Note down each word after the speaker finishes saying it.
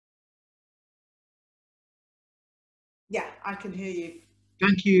Yeah, I can hear you.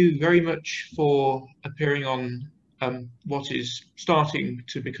 Thank you very much for appearing on what is starting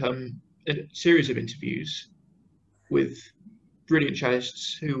to become a series of interviews with brilliant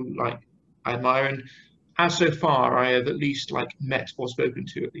cellists who, I admire, and as so far I have at least met or spoken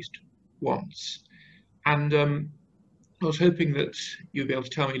to at least once. And I was hoping that you'd be able to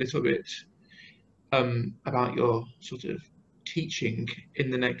tell me a little bit about your sort of teaching in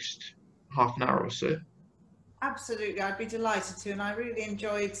the next half an hour or so. Absolutely, I'd be delighted to. And I really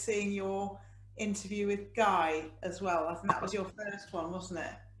enjoyed seeing your interview with Guy as well. I think that was your first one, wasn't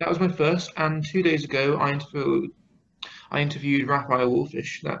it? That was my first, and 2 days ago I interviewed Raphael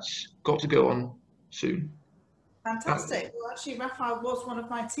Wolfish. That's got to go on soon. That, Fantastic. Well, actually, Raphael was one of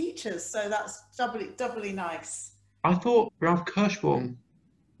my teachers, so that's doubly nice. I thought Ralph Kirschbaum.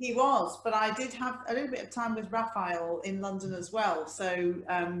 He was, but I did have a little bit of time with Raphael in London as well. So,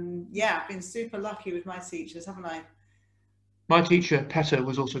 yeah, I've been super lucky with my teachers, haven't I? My teacher Petter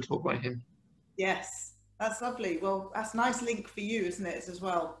was also taught by him. Yes, that's lovely. Well, that's a nice link for you, isn't it, as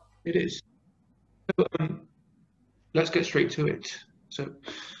well? It is. Um, let's get straight to it. So,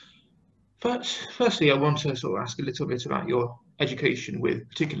 firstly, I want to sort of ask a little bit about your education, with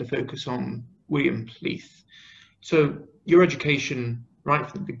particular focus on William Pleath. So, your education right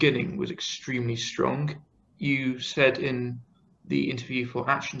from the beginning was extremely strong. You said in the interview for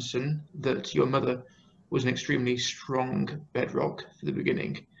Atchinson that your mother was an extremely strong bedrock for the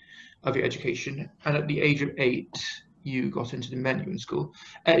beginning of your education. And at the age of 8, you got into the Menuhin school.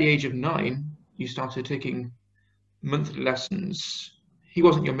 At the age of 9, you started taking monthly lessons. He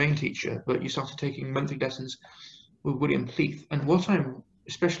wasn't your main teacher, but you started taking monthly lessons with William Pleath. And what I'm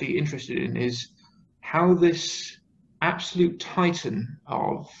especially interested in is how this absolute titan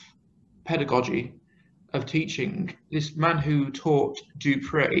of pedagogy, of teaching, this man who taught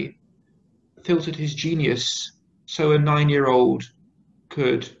Dupre, filtered his genius so a 9-year-old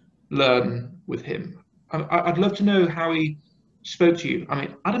could learn with him. I'd love to know how he spoke to you. I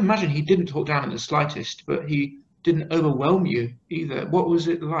mean, I'd imagine he didn't talk down in the slightest, but he didn't overwhelm you either. What was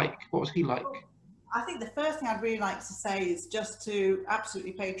it like? What was he like? I think the first thing I'd really like to say is just to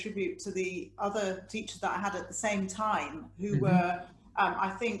absolutely pay tribute to the other teachers that I had at the same time who Hmm. were, I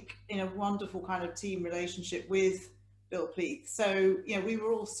think, in a wonderful kind of team relationship with Bill Pleath. So, we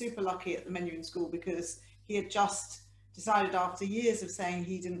were all super lucky at the Menuhin School because he had just decided after years of saying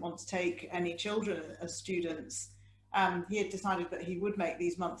he didn't want to take any children as students, he had decided that he would make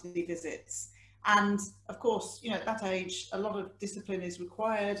these monthly visits. And of course, at that age, a lot of discipline is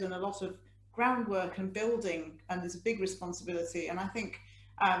required and a lot of groundwork and building, and there's a big responsibility. And I think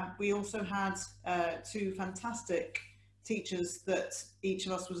we also had two fantastic teachers that each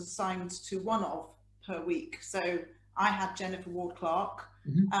of us was assigned to one of per week. So I had Jennifer Ward Clark,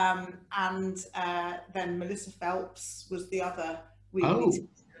 Hmm. and then Melissa Phelps was the other weekly Oh, teacher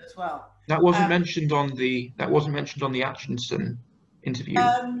as well. that wasn't Um, mentioned on the Atchinson interview.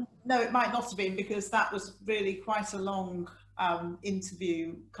 no, it might not have been because that was really quite a long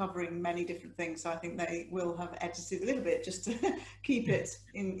interview covering many different things. So I think they will have edited a little bit just to keep it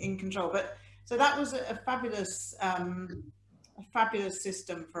in control. But so that was a fabulous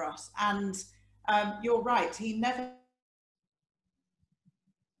system for us. And you're right, he never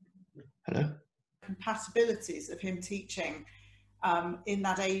Hello. compatibilities of him teaching in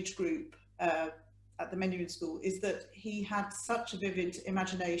that age group at the Menuhin School is that he had such a vivid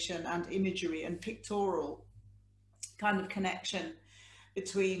imagination and imagery and pictorial kind of connection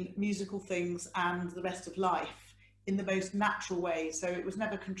between musical things and the rest of life in the most natural way. So it was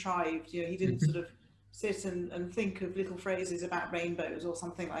never contrived. He didn't sort Hmm. of sit and think of little phrases about rainbows or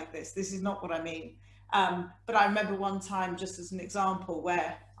something like this. This is not what I mean. But I remember one time, just as an example,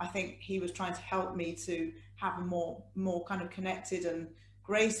 where I think he was trying to help me to have a more kind of connected and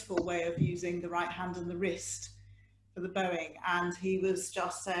graceful way of using the right hand and the wrist for the bowing. And he was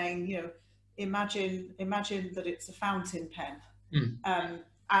just saying, imagine that it's a fountain pen. Mm. Um,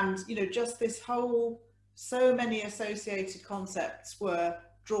 and just this whole, so many associated concepts were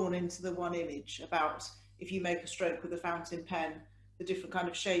drawn into the one image about if you make a stroke with a fountain pen, the different kind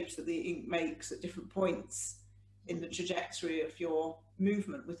of shapes that the ink makes at different points in the trajectory of your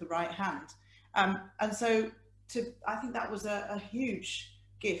movement with the right hand. And so I think that was a huge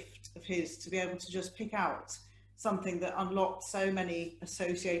gift of his to be able to just pick out something that unlocked so many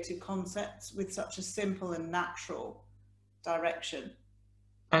associated concepts with such a simple and natural direction.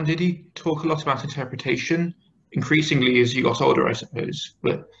 And did he talk a lot about interpretation? Increasingly as you got older, I suppose.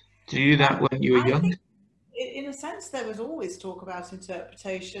 But did you do that when you were I young? think, in a sense, there was always talk about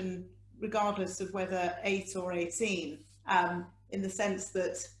interpretation, regardless of whether 8 or 18, in the sense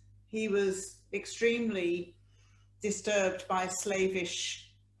that he was extremely disturbed by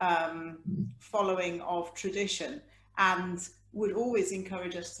slavish following of tradition, and would always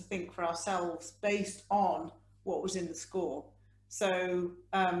encourage us to think for ourselves based on what was in the score. So,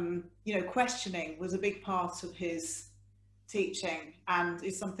 you know, questioning was a big part of his teaching, and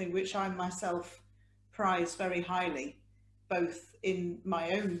is something which I myself prize very highly, both in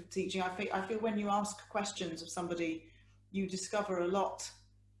my own teaching. I feel when you ask questions of somebody, you discover a lot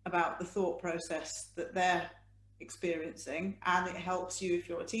about the thought process that they're experiencing, and it helps you, if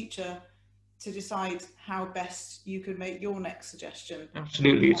you're a teacher, to decide how best you can make your next suggestion.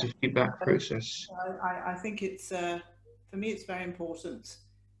 Absolutely, it's a feedback process. I think it's, for me, it's very important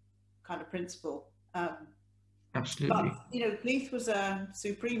kind of principle. Absolutely. But, you know, Pleath was a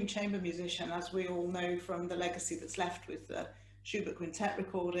supreme chamber musician, as we all know from the legacy that's left with the Schubert Quintet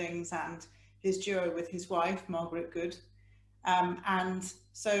recordings and his duo with his wife, Margaret Good. And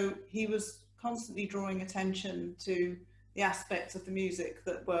so he was constantly drawing attention to the aspects of the music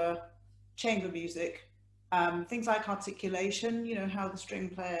that were chamber music. Things like articulation, you know, how the string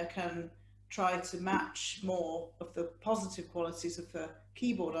player can try to match more of the positive qualities of the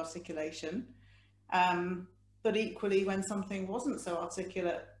keyboard articulation. But equally, when something wasn't so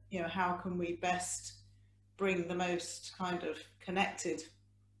articulate, you know, how can we best bring the most kind of connected,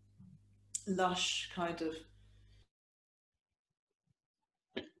 lush kind of...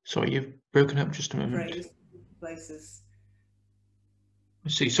 Sorry, you've broken up just a moment. Phrase, places. I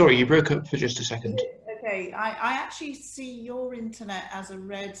see. Sorry, you broke up for just a second. Okay, I actually see your internet as a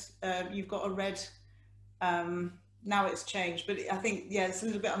red, you've got a red, now it's changed, but I think, yeah, it's a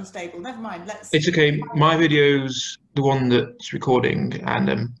little bit unstable. Never mind, let's... It's okay. My video's the one that's recording,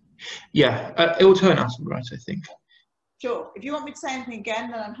 and yeah, it will turn out all right, I think. Sure. If you want me to say anything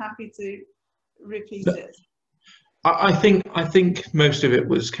again, then I'm happy to repeat it. I think most of it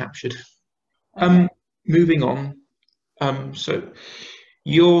was captured. Okay. Moving on. So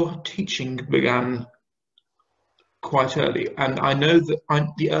your teaching began quite early, and I know that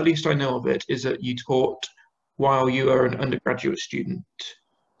the earliest I know of it is that you taught while you were an undergraduate student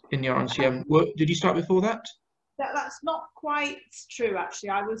in the RNCM. Did you start before that? That's not quite true, actually.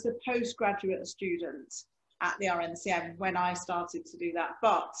 I was a postgraduate student at the RNCM when I started to do that,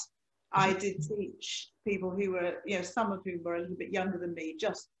 but I did teach people who were, you know, some of whom were a little bit younger than me,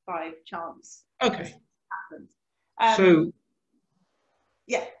 just by chance. Okay. Happened. So,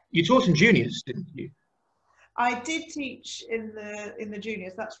 yeah, you taught in juniors, didn't you? I did teach in the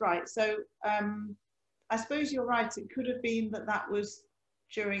juniors. That's right. So I suppose you're right. It could have been that was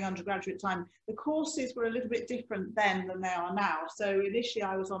during undergraduate time. The courses were a little bit different then than they are now. So initially,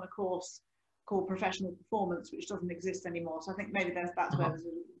 I was on a course called Professional Performance, which doesn't exist anymore. So I think maybe that's where there's a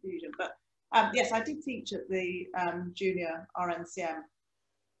little confusion. But yes, I did teach at the junior RNCM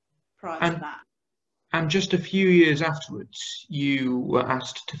prior to that. And just a few years afterwards, you were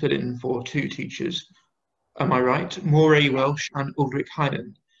asked to fill in for two teachers. Am I right? Moray Welsh and Ulrich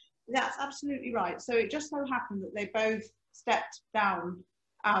Heinen. That's absolutely right. So it just so happened that they both stepped down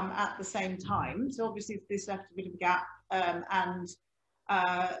at the same time. So obviously this left a bit of a gap.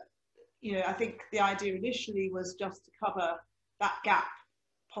 You know, I think the idea initially was just to cover that gap,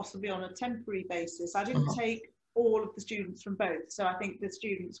 possibly on a temporary basis. I didn't take all of the students from both. So I think the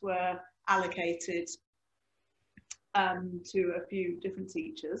students were allocated to a few different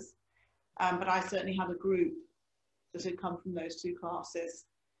teachers. But I certainly had a group that had come from those two classes.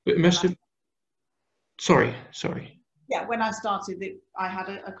 It must have... Sorry. Yeah, when I started, I had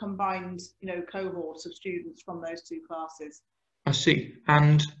a combined, you know, cohort of students from those two classes. I see.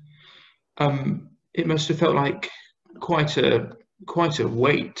 And it must have felt like quite a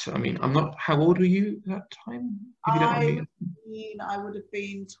weight. I mean, how old were you at that time? If you don't mind me. I would have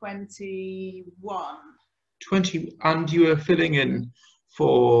been 21. 20, and you were filling in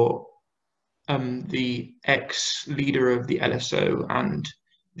for the ex-leader of the LSO and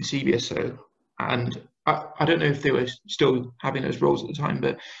the CBSO, and I don't know if they were still having those roles at the time,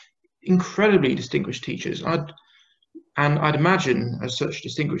 but incredibly distinguished teachers. I'd imagine, as such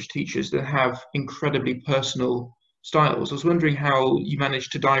distinguished teachers, that have incredibly personal styles. I was wondering how you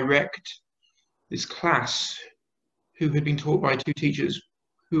managed to direct this class who had been taught by two teachers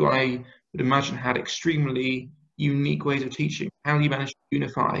who I would imagine had extremely unique ways of teaching. How you managed to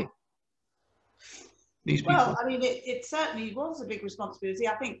unify these people? Well, I mean, it certainly was a big responsibility.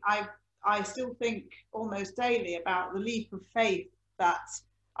 I think I still think almost daily about the leap of faith that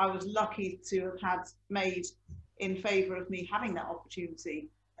I was lucky to have had made in favour of me having that opportunity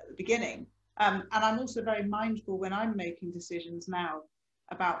at the beginning. And I'm also very mindful when I'm making decisions now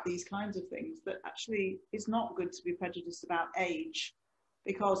about these kinds of things that actually it's not good to be prejudiced about age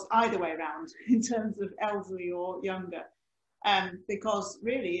because either way around, in terms of elderly or younger, because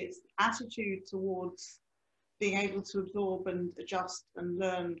really it's attitude towards being able to absorb and adjust and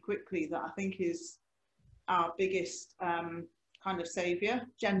learn quickly that I think is our biggest kind of saviour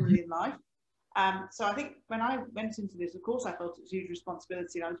generally in life. So I think when I went into this, of course, I felt it was a huge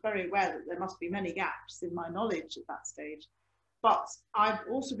responsibility, and I was very aware that there must be many gaps in my knowledge at that stage. But I've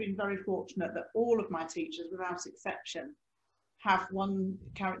also been very fortunate that all of my teachers, without exception, have one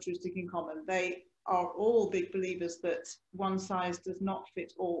characteristic in common. They are all big believers that one size does not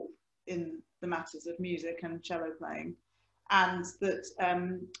fit all in the matters of music and cello playing, and that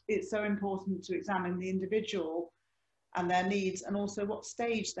it's so important to examine the individual and their needs, and also what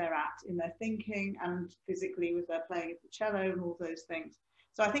stage they're at in their thinking and physically with their playing of the cello and all those things.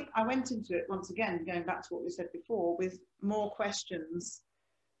 So I think I went into it, once again, going back to what we said before, with more questions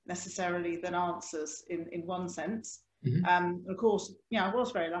necessarily than answers in one sense. Of course, I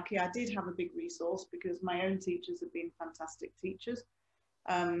was very lucky. I did have a big resource because my own teachers have been fantastic teachers.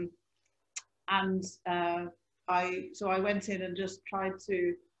 I went in and just tried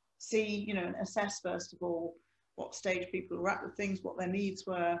to see, and assess first of all what stage people were at with things, what their needs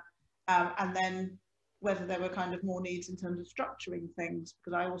were, and then whether there were kind of more needs in terms of structuring things,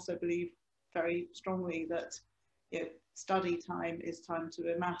 because I also believe very strongly that study time is time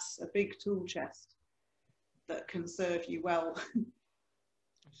to amass a big tool chest that can serve you well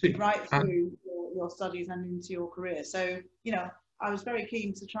right through your studies and into your career. So, I was very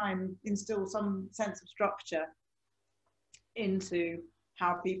keen to try and instill some sense of structure into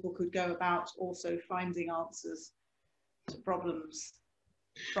how people could go about also finding answers to problems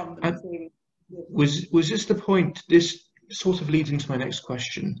from the material. Was this the point? This sort of leads into my next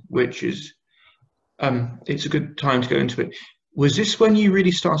question, which is, it's a good time to go into it. Was this when you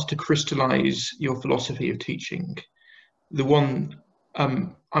really started to crystallize your philosophy of teaching? The one,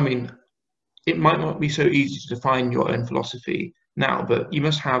 it might not be so easy to define your own philosophy now, but you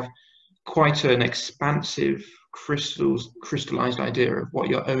must have quite an expansive, crystallized idea of what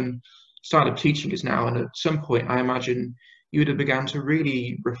your own style of teaching is now. And at some point, I imagine you would have begun to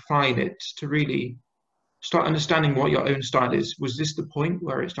really refine it, to really start understanding what your own style is. Was this the point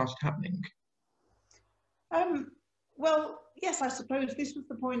where it started happening? Well, yes, I suppose this was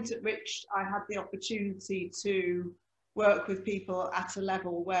the point at which I had the opportunity to work with people at a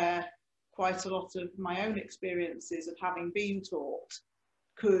level where quite a lot of my own experiences of having been taught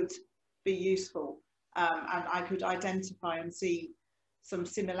could be useful, and I could identify and see some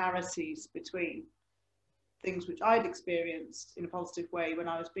similarities between things which I'd experienced in a positive way when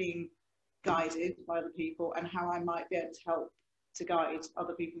I was being guided by other people, and how I might be able to help to guide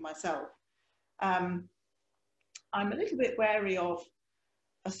other people myself. I'm a little bit wary of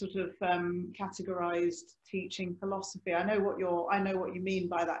a sort of categorized teaching philosophy. I know what you mean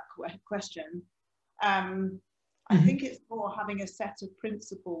by that question. I think it's more having a set of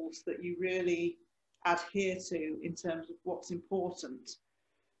principles that you really adhere to in terms of what's important,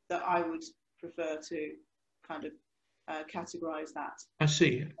 that I would prefer to kind of categorize that. I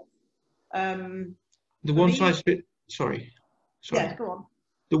see. The one size fits. Sorry. Yeah, go on.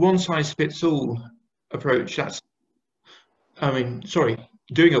 The one size fits all approach.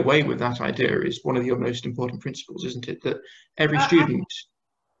 Doing away with that idea is one of your most important principles, isn't it? That every student.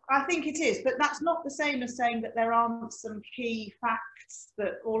 I think it is, but that's not the same as saying that there aren't some key facts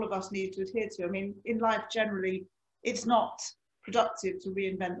that all of us need to adhere to. I mean, in life generally, it's not productive to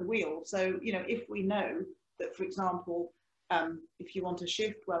reinvent the wheel. So, if we know that, for example, if you want to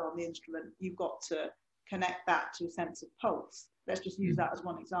shift well on the instrument, you've got to connect that to a sense of pulse. Let's just use that as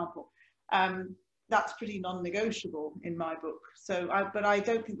one example. That's pretty non-negotiable in my book. So, but I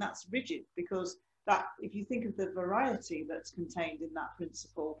don't think that's rigid, because that, if you think of the variety that's contained in that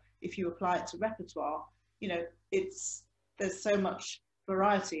principle, if you apply it to repertoire, there's so much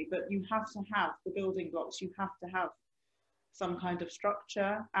variety, but you have to have the building blocks. You have to have some kind of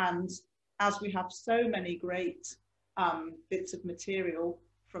structure. And as we have so many great bits of material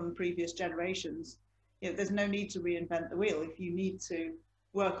from previous generations, there's no need to reinvent the wheel. If you need to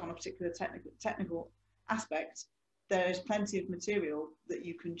work on a particular technical aspect, there is plenty of material that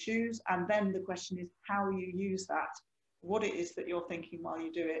you can choose, and then the question is how you use that, what it is that you're thinking while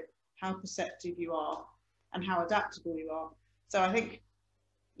you do it, how perceptive you are, and how adaptable you are. So I think,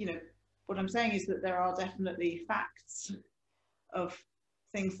 what I'm saying is that there are definitely facts of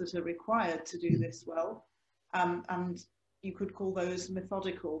things that are required to do this well, and you could call those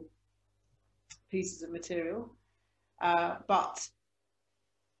methodical pieces of material, but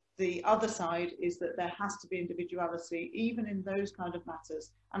the other side is that there has to be individuality, even in those kind of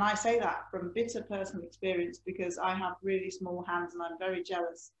matters. And I say that from bitter personal experience, because I have really small hands and I'm very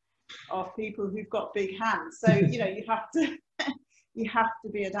jealous of people who've got big hands. So, you know, you have to, you have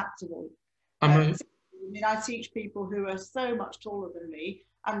to be adaptable. I mean, I teach people who are so much taller than me,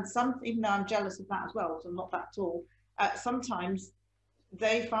 and even though I'm jealous of that as well, so I'm not that tall, sometimes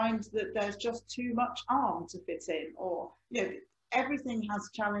they find that there's just too much arm to fit in, or, you know, everything has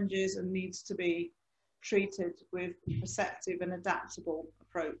challenges and needs to be treated with a perceptive and adaptable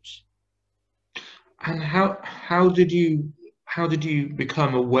approach. And how did you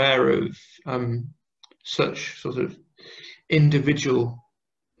become aware of such sort of individual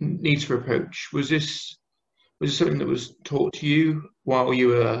needs for approach? Was this something that was taught to you while you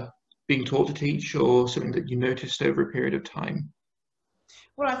were being taught to teach, or something that you noticed over a period of time?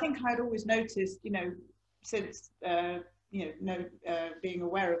 Well, I think I'd always noticed, you know, since being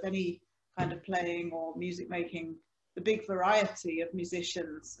aware of any kind of playing or music making, the big variety of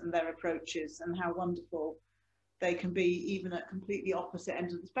musicians and their approaches, and how wonderful they can be even at completely opposite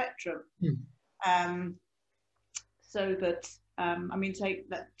ends of the spectrum. So that, I mean, take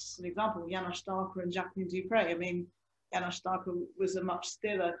that's an example, Janos Starker and Jacqueline Dupre. I mean, Janos Starker was a much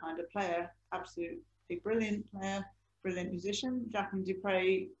stiller kind of player, absolutely brilliant player, brilliant musician. Jacqueline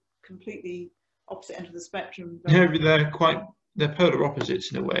Dupre, completely opposite end of the spectrum. They're polar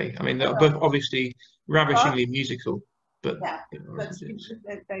opposites in a way. I mean, they're both obviously ravishingly musical, but yeah, but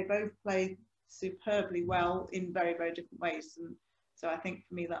they both play superbly well in very, very different ways. And so I think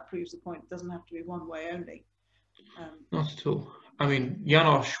for me that proves the point. It doesn't have to be one way only. Not at all. I mean,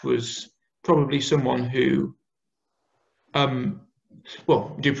 Janos was probably someone who,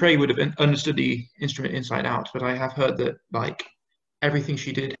 well, Dupre would have understood the instrument inside out, but I have heard that like everything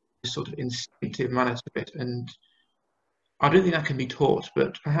she did is sort of instinctive manner to it, and I don't think that can be taught.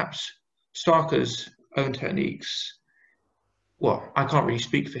 But perhaps Starker's own techniques. Well, I can't really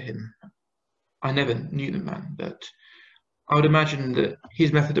speak for him. I never knew the man, but I would imagine that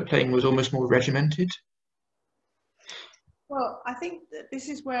his method of playing was almost more regimented. Well, I think that this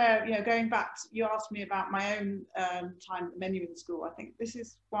is where, you know, going back, you asked me about my own time at Menuhin school. I think this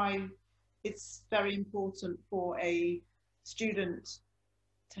is why it's very important for a student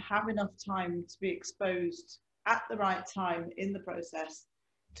to have enough time to be exposed at the right time in the process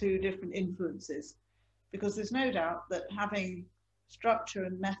to different influences, because there's no doubt that having structure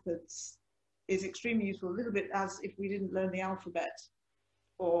and methods is extremely useful, a little bit as if we didn't learn the alphabet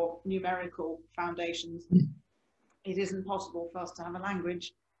or numerical foundations. It isn't possible for us to have a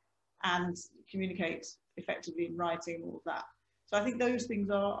language and communicate effectively in writing, all of that. So I think those things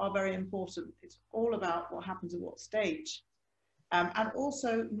are very important. It's all about what happens at what stage. And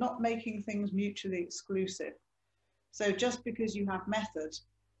also not making things mutually exclusive. So just because you have method,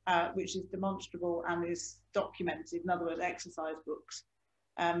 which is demonstrable and is documented, in other words, exercise books,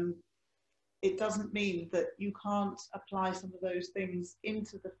 it doesn't mean that you can't apply some of those things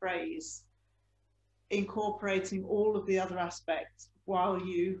into the phrase, incorporating all of the other aspects while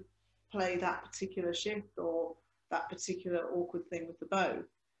you play that particular shift or that particular awkward thing with the bow.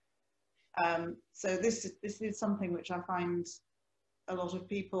 So this is something which I find a lot of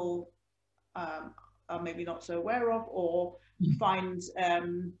people are maybe not so aware of, or find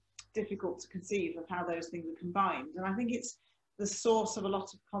difficult to conceive of how those things are combined. And I think it's the source of a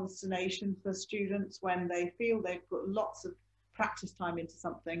lot of consternation for students when they feel they've put lots of practice time into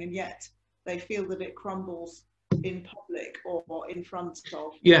something and yet they feel that it crumbles in public or in front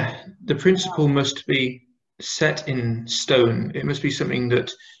of. Yeah, the principle must be set in stone. It must be something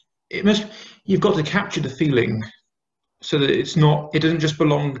that you've got to capture the feeling so that it doesn't just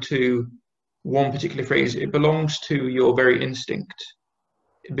belong to one particular phrase, it belongs to your very instinct.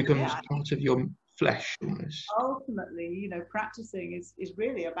 It becomes part of your flesh almost. Ultimately, you know, practicing is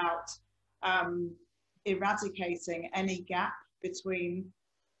really about eradicating any gap between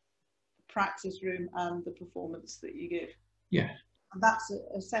the practice room and the performance that you give. Yeah. And that's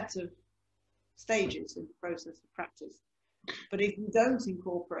a set of stages in the process of practice. But if you don't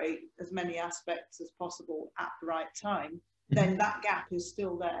incorporate as many aspects as possible at the right time, then that gap is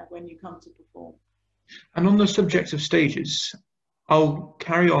still there when you come to perform. And on the subject of stages, I'll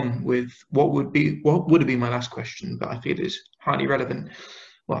carry on with what would have been my last question, but I feel is highly relevant.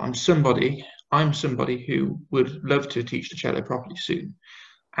 Well, I'm somebody who would love to teach the cello properly soon,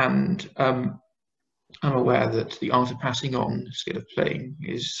 and I'm aware that the art of passing on, the skill of playing,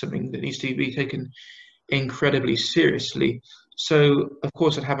 is something that needs to be taken incredibly seriously. So, of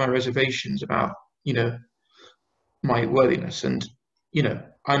course, I'd have my reservations about, you know, my worthiness, and, you know,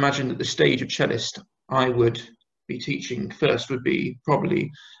 I imagine that the stage of cellist I would be teaching first would be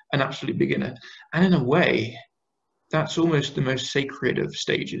probably an absolute beginner. And in a way, that's almost the most sacred of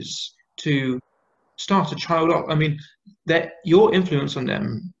stages, to start a child off. I mean, that your influence on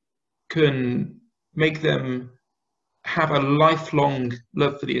them can make them have a lifelong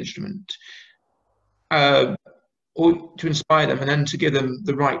love for the instrument, uh, or to inspire them and then to give them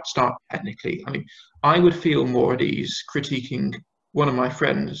the right start technically. I mean, I would feel more at ease critiquing one of my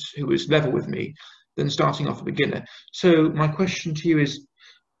friends who was level with me than starting off a beginner. So my question to you is,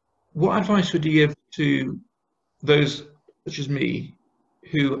 what advice would you give to those such as me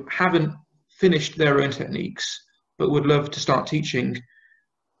who haven't finished their own techniques but would love to start teaching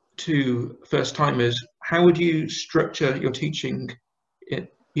to first timers? How would you structure your teaching,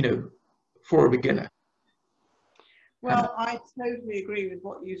 for a beginner? Well, I totally agree with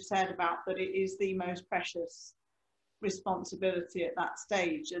what you've said about that it is the most precious responsibility at that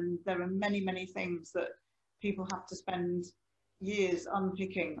stage. And there are many, many things that people have to spend years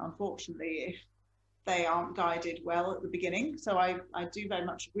unpicking, unfortunately, if they aren't guided well at the beginning. So I do very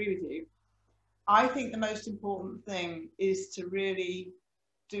much agree with you. I think the most important thing is to really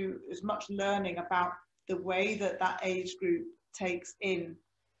do as much learning about the way that that age group takes in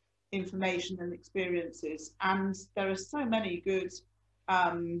information and experiences. And there are so many good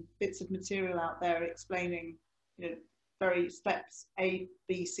bits of material out there explaining, very steps A,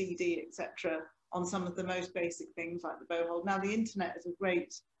 B, C, D, etc. on some of the most basic things like the bow hold. Now, the internet is a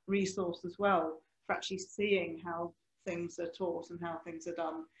great resource as well for actually seeing how things are taught and how things are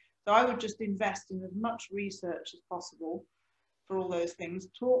done. So I would just invest in as much research as possible for all those things.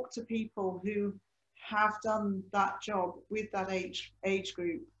 Talk to people who have done that job with that age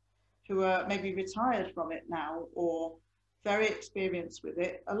group, who are maybe retired from it now or very experienced with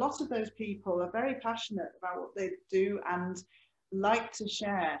it. A lot of those people are very passionate about what they do and like to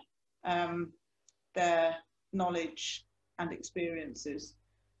share their knowledge and experiences.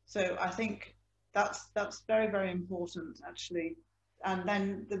 So I think that's very, very important, actually. And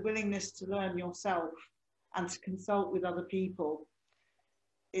then the willingness to learn yourself and to consult with other people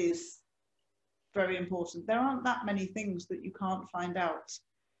is very important. There aren't that many things that you can't find out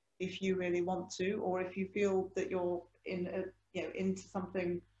if you really want to, or if you feel that you're into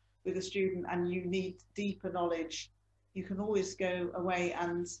something with a student and you need deeper knowledge, you can always go away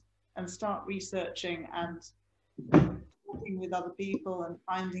and start researching and talking with other people and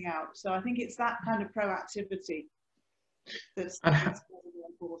finding out. So I think it's that kind of proactivity that's really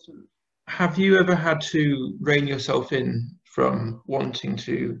important. Have you ever had to rein yourself in from wanting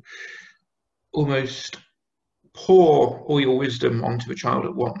to almost pour all your wisdom onto a child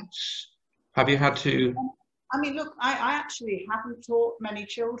at once? Have you had to? I mean, look, I actually haven't taught many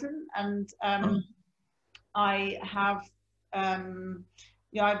children, and I have,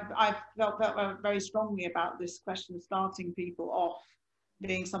 I've felt very strongly about this question of starting people off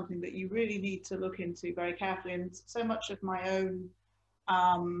being something that you really need to look into very carefully. And so much of my own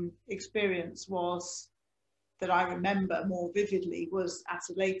experience was that I remember more vividly was at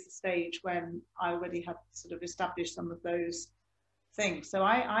a later stage when I already had sort of established some of those things. So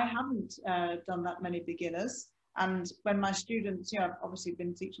I haven't done that many beginners. And when my students, I've obviously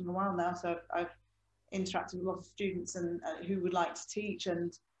been teaching a while now, so I've interacted with a lot of students and who would like to teach,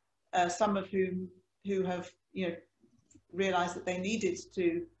 and some of whom who have, realized that they needed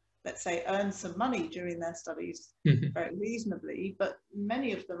to, let's say, earn some money during their studies very reasonably, but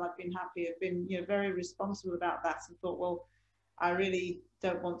many of them I've been happy, have been very responsible about that and thought, well, I really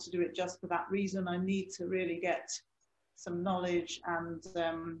don't want to do it just for that reason. I need to really get some knowledge and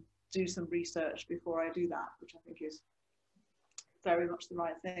do some research before I do that, which I think is very much the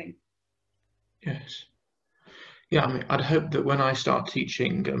right thing. Yes. Yeah, I mean, I'd hope that when I start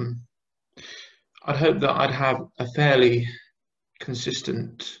teaching, I'd hope that I'd have a fairly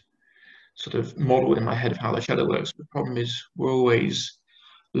consistent sort of model in my head of how the cello works. The problem is we're always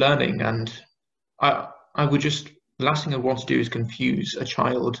learning, and I would just, the last thing I want to do is confuse a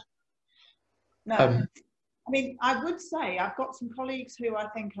child. No, I mean, I would say I've got some colleagues who I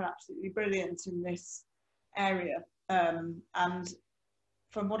think are absolutely brilliant in this area, and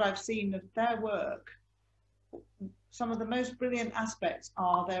from what I've seen of their work, some of the most brilliant aspects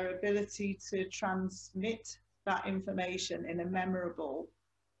are their ability to transmit that information in a memorable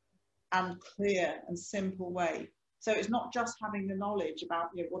and clear and simple way. So it's not just having the knowledge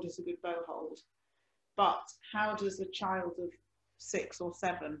about what is a good bow hold, but how does a child of 6 or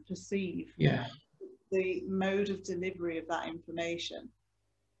 7 perceive the mode of delivery of that information.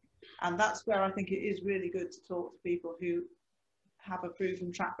 And that's where I think it is really good to talk to people who have a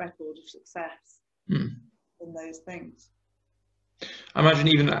proven track record of success in those things. I imagine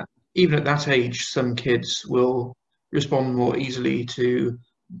even at that age, some kids will respond more easily to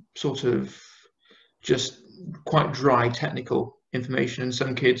sort of just quite dry technical information, and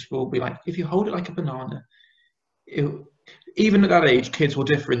some kids will be like, if you hold it like a banana, even at that age, kids will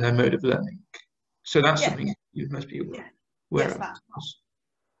differ in their mode of learning. So that's something you must be aware yes, of. that's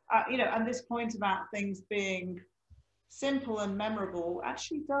you know, and this point about things being simple and memorable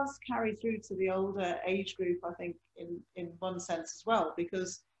actually does carry through to the older age group, I think, in one sense as well,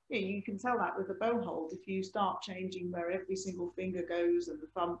 because you know, you can tell that with a bow hold. If you start changing where every single finger goes and the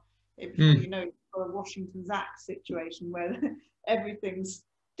thumb, before you know, you've got a Washington Zach situation where everything's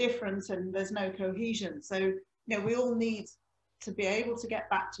different and there's no cohesion. So, you know, we all need to be able to get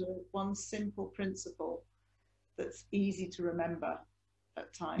back to one simple principle that's easy to remember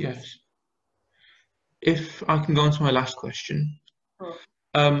at times. Yes. If I can go on to my last question. Sure.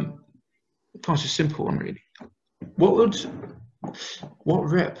 It's a simple one, really.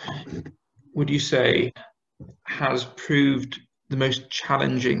 What rep would you say has proved the most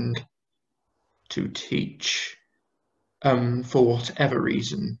challenging to teach, for whatever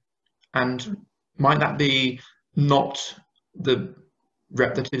reason? And might that be not the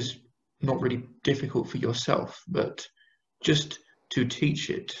rep that is not really difficult for yourself, but just to teach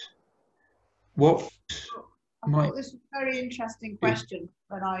it? What I thought this was a very interesting question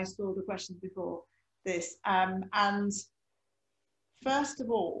when I saw the questions before this. And first of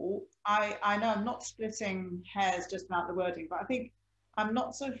all, I know I'm not splitting hairs just about the wording, but I think I'm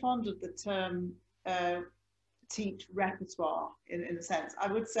not so fond of the term teach repertoire in a sense.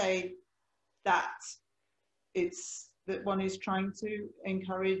 I would say that it's that one is trying to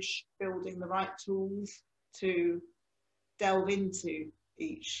encourage building the right tools to delve into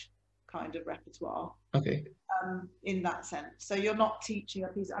each kind of repertoire. Okay. In that sense. So you're not teaching a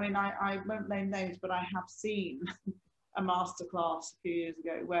piece. I mean, I won't name names, but I have seen a masterclass a few years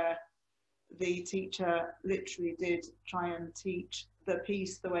ago where the teacher literally did try and teach the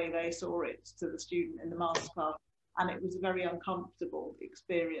piece the way they saw it to the student in the masterclass, and it was a very uncomfortable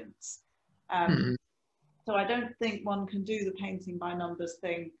experience. So I don't think one can do the painting by numbers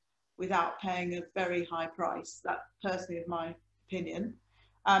thing without paying a very high price. That personally is my opinion.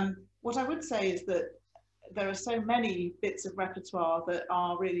 What I would say is that there are so many bits of repertoire that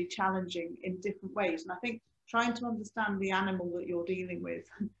are really challenging in different ways. And I think trying to understand the animal that you're dealing with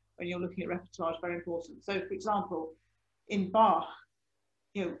when you're looking at repertoire is very important. So for example, in Bach,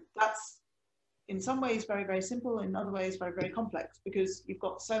 you know, that's in some ways very, very simple, in other ways very, very complex, because you've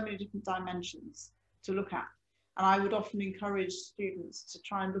got so many different dimensions to look at. And I would often encourage students to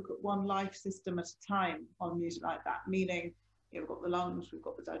try and look at one life system at a time on music like that, meaning, you know, we've got the lungs, we've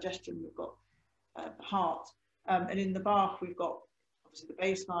got the digestion, we've got the heart, and in the Bach we've got obviously the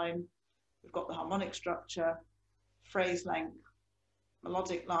bass line, we've got the harmonic structure, phrase length,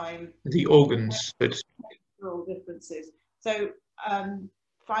 melodic line, the organs, all differences. So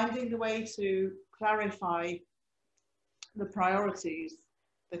finding the way to clarify the priorities,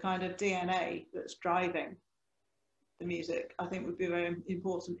 the kind of DNA that's driving the music, I think would be very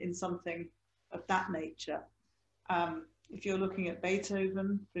important in something of that nature. If you're looking at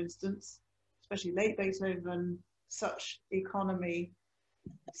Beethoven, for instance, especially late Beethoven, such economy,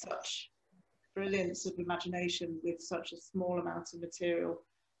 such brilliance of imagination with such a small amount of material,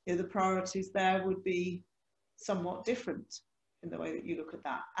 you know, the priorities there would be somewhat different in the way that you look at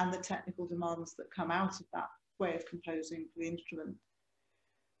that, and the technical demands that come out of that way of composing for the instrument.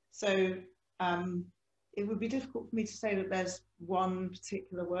 So it would be difficult for me to say that there's one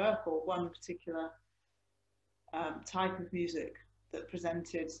particular work or one particular type of music that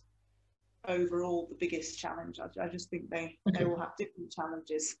presented overall the biggest challenge. I just think they all have different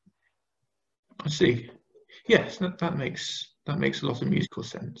challenges. I see. Yes, that makes a lot of musical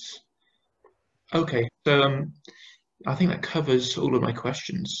sense. Okay, so I think that covers all of my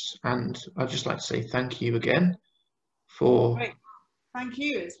questions, and I'd just like to say thank you again for. Great. Thank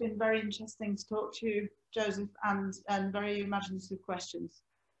you. It's been very interesting to talk to you, Joseph, and very imaginative questions.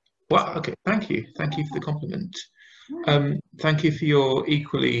 Well, okay, thank you for the compliment. Thank you for your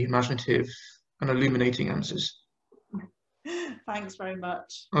equally imaginative and illuminating answers. Thanks very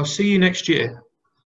much. I'll see you next year.